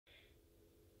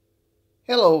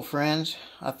Hello friends,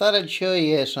 I thought I'd show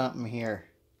you something here.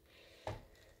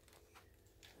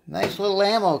 Nice little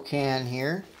ammo can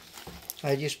here.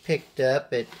 I just picked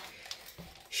up at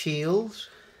Shields.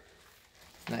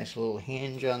 Nice little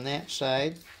hinge on that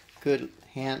side. Good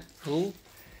handle.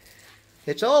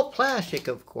 It's all plastic,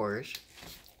 of course.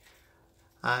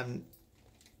 I'm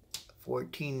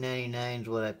 $14.99 is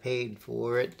what I paid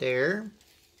for it there,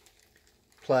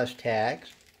 plus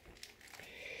tax.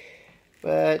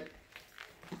 But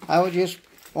I just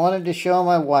wanted to show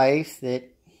my wife that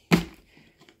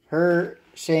her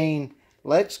saying,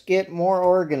 let's get more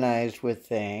organized with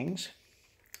things,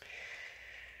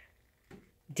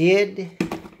 did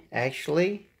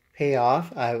actually pay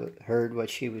off. I heard what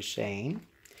she was saying.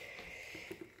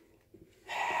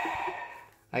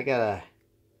 I got a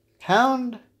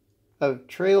pound of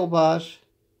Trail Boss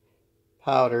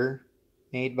powder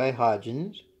made by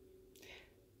Hodgins.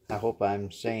 I hope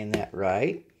I'm saying that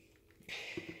right.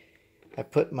 I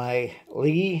put my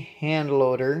Lee hand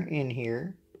loader in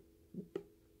here,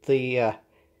 the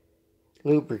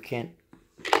lubricant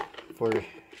for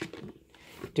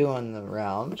doing the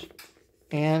rounds,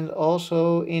 and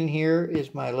also in here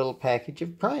is my little package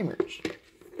of primers.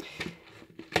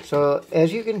 So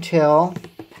as you can tell,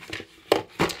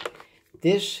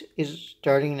 this is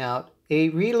starting out a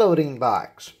reloading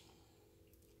box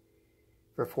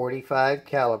for .45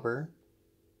 caliber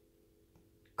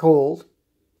Colt,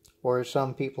 or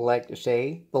some people like to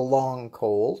say the long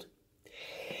Colt.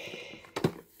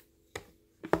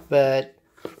 But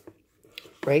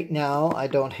right now I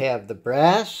don't have the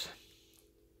brass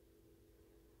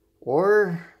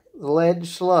or the lead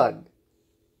slug,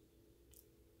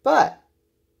 but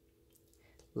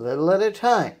little at a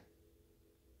time.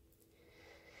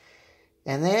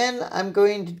 And then I'm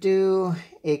going to do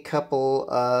a couple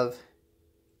of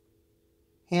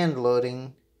hand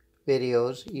loading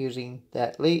videos using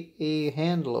that Lee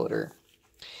hand loader.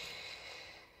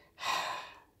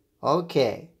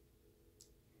 Okay,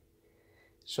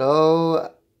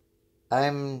 so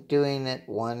I'm doing it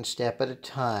one step at a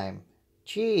time.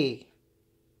 Gee,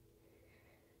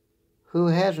 who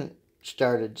hasn't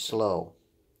started slow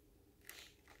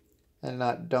and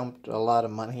not dumped a lot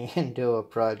of money into a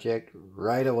project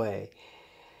right away?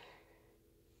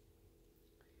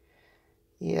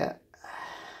 Yeah,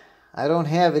 I don't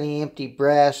have any empty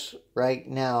brass right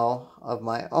now of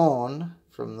my own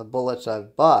from the bullets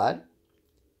I've bought.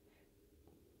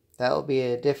 That will be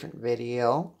a different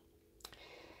video.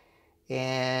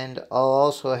 And I'll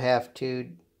also have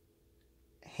to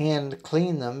hand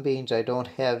clean them, being I don't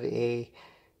have a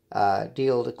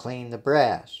deal to clean the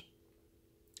brass.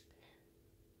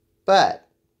 But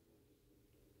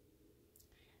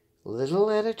little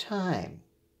at a time.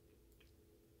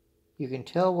 You can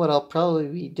tell what I'll probably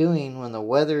be doing when the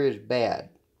weather is bad.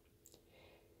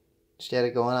 Instead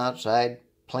of going outside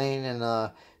playing in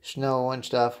the snow and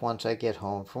stuff, once I get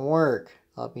home from work,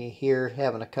 I'll be here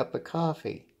having a cup of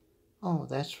coffee. Oh,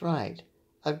 that's right.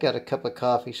 I've got a cup of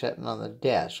coffee sitting on the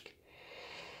desk.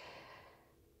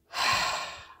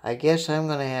 I guess I'm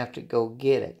going to have to go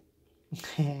get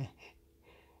it.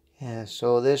 Yeah,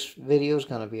 so this video is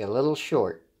going to be a little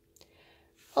short.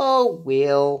 Oh,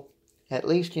 well. At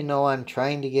least you know I'm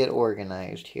trying to get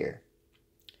organized here.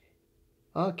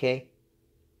 Okay.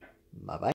 Bye-bye.